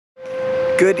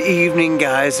Good evening,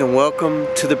 guys, and welcome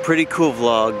to the Pretty Cool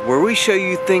Vlog, where we show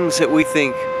you things that we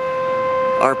think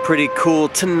are pretty cool.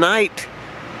 Tonight,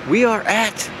 we are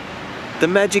at the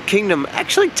Magic Kingdom.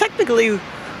 Actually, technically,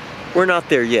 we're not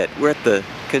there yet. We're at the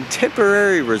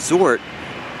Contemporary Resort,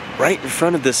 right in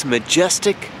front of this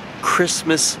majestic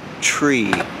Christmas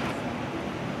tree.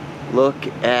 Look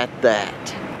at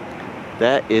that.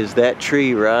 That is that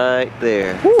tree right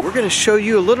there. We're gonna show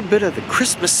you a little bit of the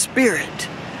Christmas spirit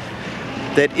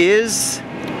that is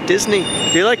Disney.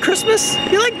 Do you like Christmas?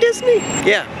 Do you like Disney?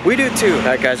 Yeah, we do too. All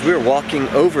right, guys, we're walking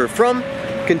over from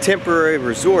Contemporary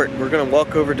Resort. We're gonna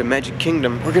walk over to Magic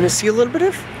Kingdom. We're gonna see a little bit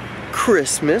of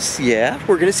Christmas, yeah.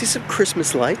 We're gonna see some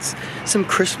Christmas lights, some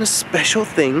Christmas special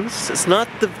things. It's not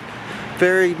the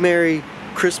very merry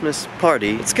Christmas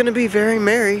party. It's gonna be very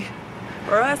merry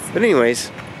for us. But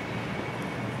anyways,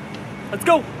 let's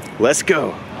go. Let's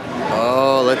go.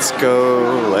 Oh, let's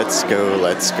go, let's go,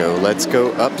 let's go, let's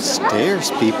go upstairs,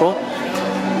 people.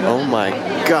 Oh my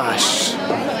gosh.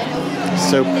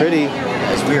 So pretty.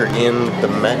 As we are in the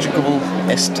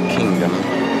magical-est kingdom.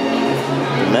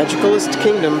 The magicalest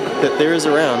kingdom that there is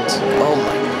around. Oh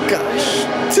my gosh.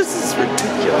 This is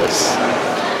ridiculous.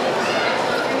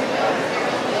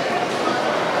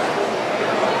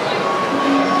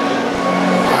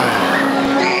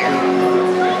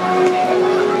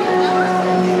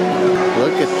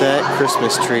 That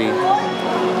Christmas tree.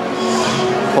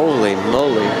 Holy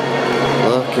moly.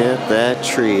 Look at that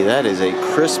tree. That is a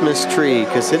Christmas tree,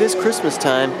 because it is Christmas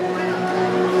time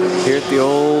here at the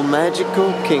old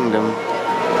magical kingdom.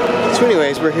 So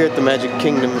anyways, we're here at the Magic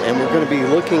Kingdom and we're going to be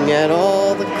looking at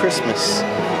all the Christmas.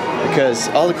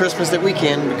 All the Christmas that we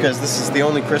can, because this is the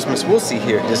only Christmas we'll see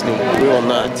here at Disney. We will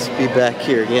not be back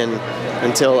here again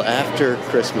until after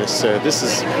Christmas. So this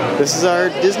is our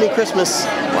Disney Christmas.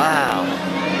 Wow.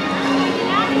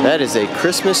 That is a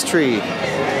Christmas tree.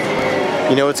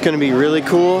 You know what's going to be really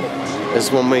cool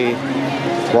is when we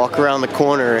walk around the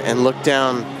corner and look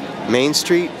down Main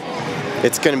Street.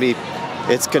 It's going to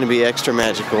be extra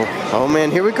magical. Oh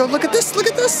man, here we go. Look at this. Look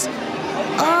at this.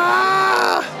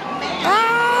 Ah!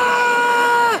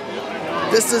 Ah!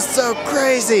 This is so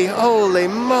crazy. Holy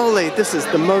moly. This is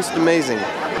the most amazing.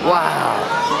 Wow.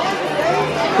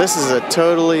 This is a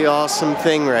totally awesome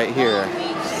thing right here.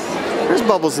 There's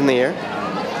bubbles in the air.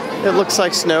 It looks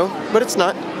like snow, but it's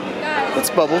not. It's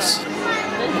bubbles.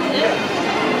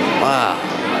 Wow.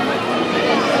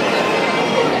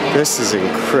 This is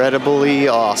incredibly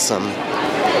awesome.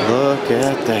 Look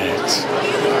at that.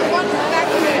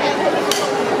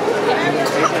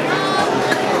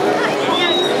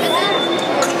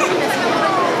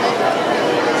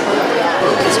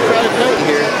 It's a crowded night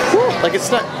here. Like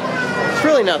it's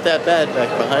really not that bad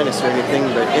back behind us or anything,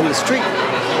 but in the street,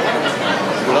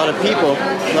 a lot of people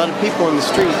in the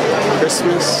street.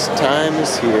 Christmas time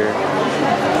is here.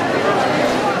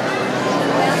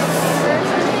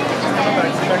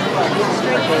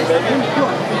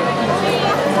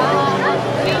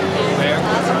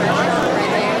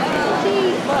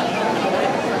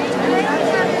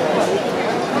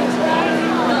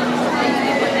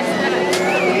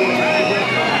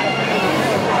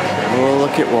 Oh,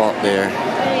 look at Walt there.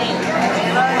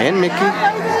 And Mickey.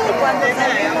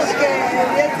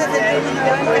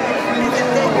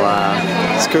 Wow.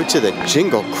 Let's go to the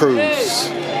Jingle Cruise.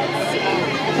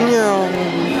 Meow.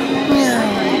 Meow.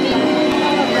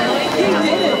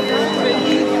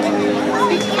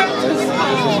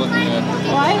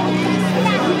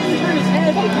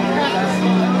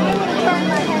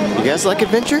 You guys like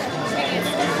adventure?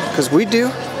 Because we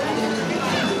do.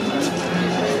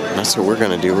 That's what we're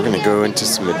going to do. We're going to go into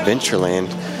some Adventureland.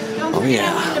 Oh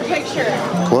yeah.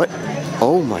 What?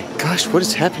 Oh my gosh, what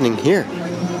is happening here?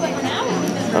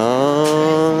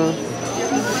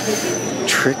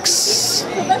 Tricks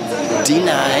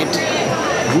denied.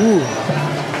 Ooh.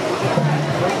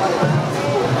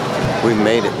 We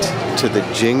made it to the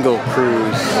Jingle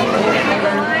Cruise.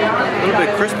 A little bit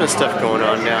of Christmas stuff going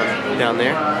on down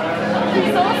there.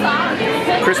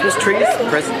 Christmas trees,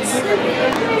 presents,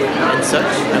 and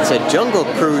such. That's a Jungle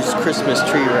Cruise Christmas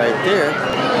tree right there.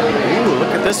 Ooh,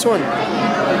 look at this one.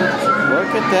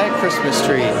 Look at that Christmas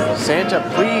tree. Santa,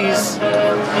 please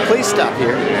stop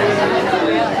here.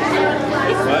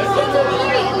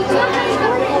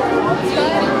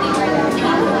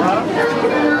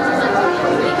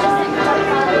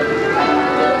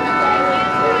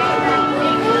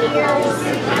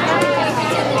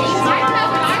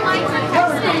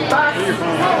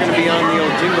 We're gonna be on the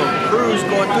old Jingle Cruise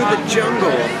going through the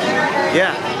jungle.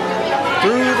 Yeah,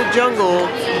 through the jungle,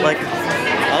 like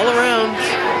all around.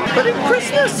 But in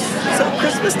Christmas, so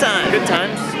Christmas time. Good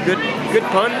times, good Good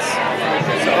puns.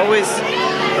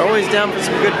 They're always down for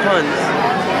some good puns.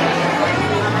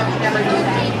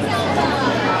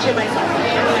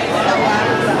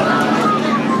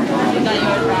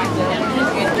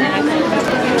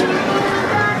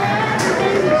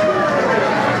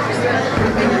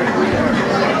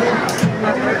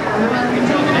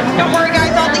 Don't worry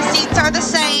guys, all these seats are the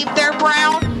same. They're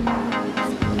brown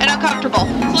and uncomfortable.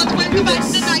 So let's wave goodbye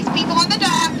to the nice people on the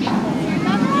dock.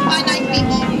 Bye nice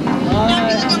people. Now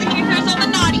if you look over here, here's all the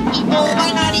naughty people.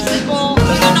 Bye naughty people.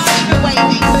 They're not even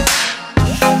waving.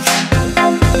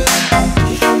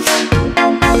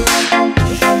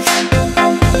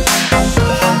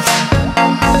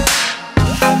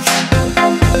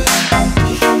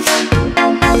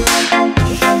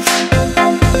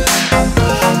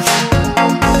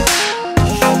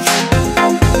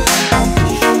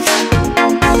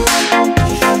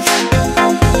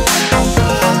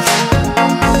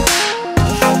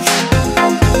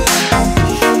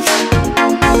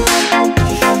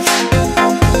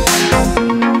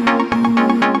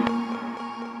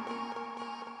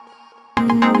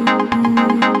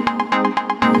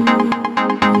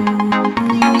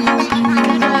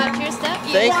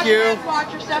 Thank you.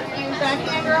 Watch your step, use that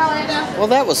hand, girl, Well,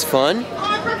 that was fun.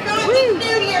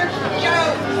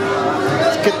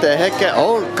 Let's get the heck out.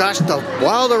 Oh gosh, the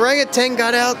wild orangutan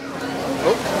got out.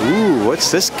 Ooh,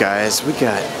 what's this, guys? We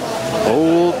got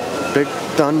Old Big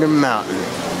Thunder Mountain.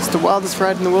 It's the wildest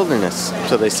ride in the wilderness,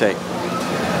 so they say.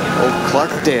 Old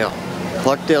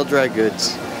Clarkdale Dry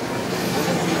Goods.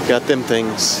 Got them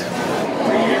things.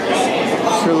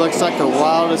 Sure looks like the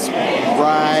wildest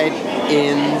ride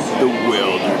in the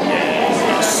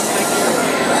wilderness.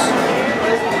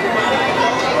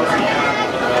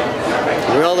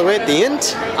 We're all the way at the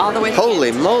end? All the way.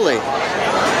 Holy moly.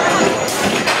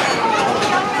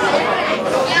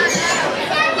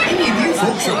 Any of you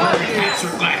folks are wearing hats or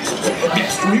glasses,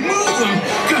 best remove them,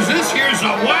 because this here's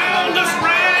the wildest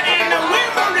ride in the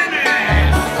wilderness.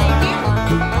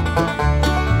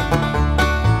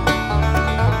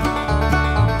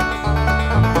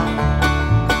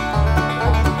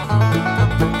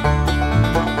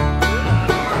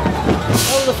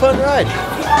 That was a fun ride.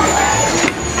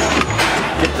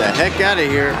 Get the heck out of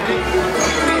here.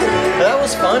 That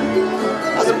was fun.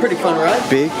 That was a pretty fun ride.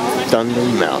 Big Thunder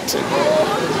Mountain.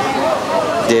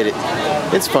 Did it.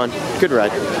 It's fun. Good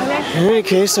ride. In any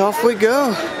case, off we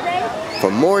go for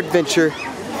more adventure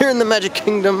here in the Magic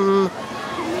Kingdom.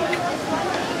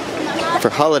 For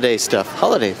holiday stuff.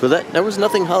 Holiday. Well, there was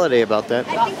nothing holiday about that.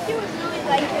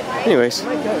 Anyways.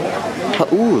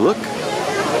 Ooh, look.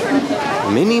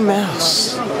 Minnie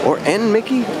Mouse. And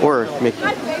Mickey? Or Mickey.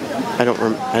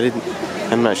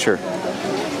 I'm not sure.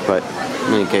 But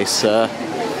in any case,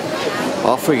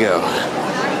 off we go.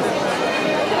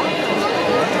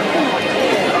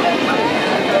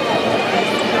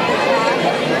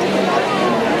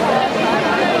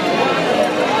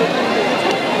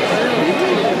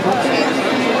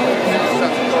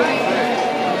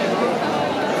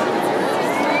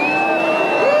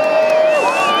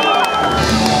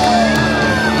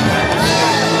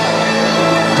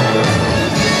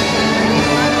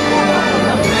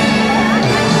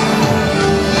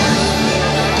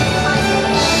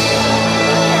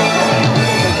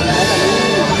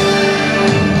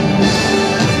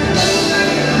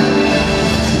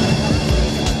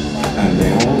 And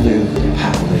they all live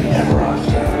happily ever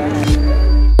after.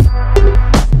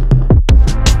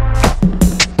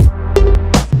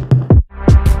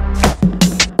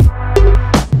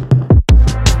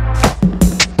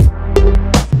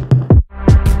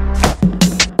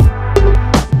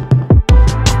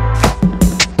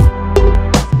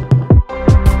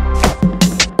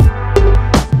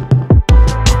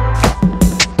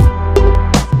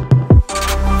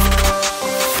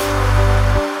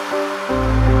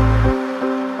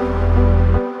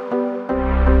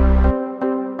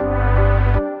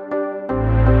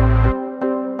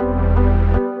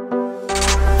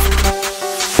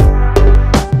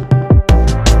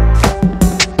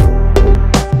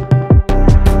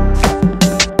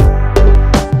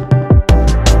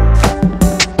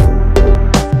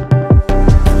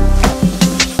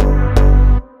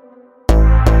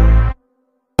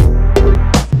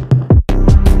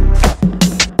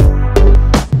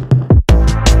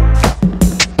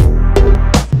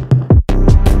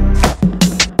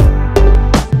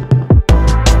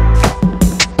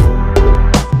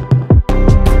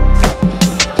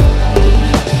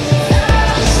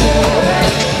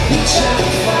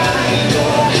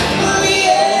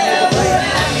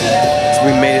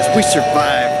 We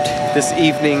survived this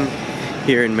evening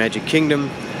here in Magic Kingdom.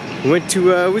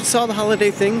 We saw the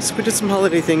holiday things. We did some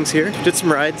holiday things here. Did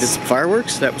some rides, did some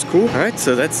fireworks. That was cool. All right,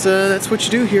 so that's what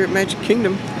you do here at Magic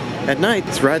Kingdom at night.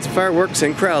 It's rides, fireworks,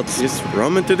 and crowds. Just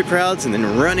roaming through the crowds and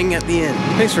then running at the end.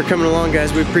 Thanks for coming along,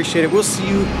 guys. We appreciate it. We'll see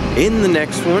you in the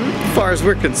next one. As far as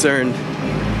we're concerned,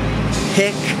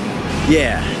 heck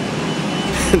yeah,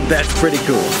 that's pretty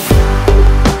cool.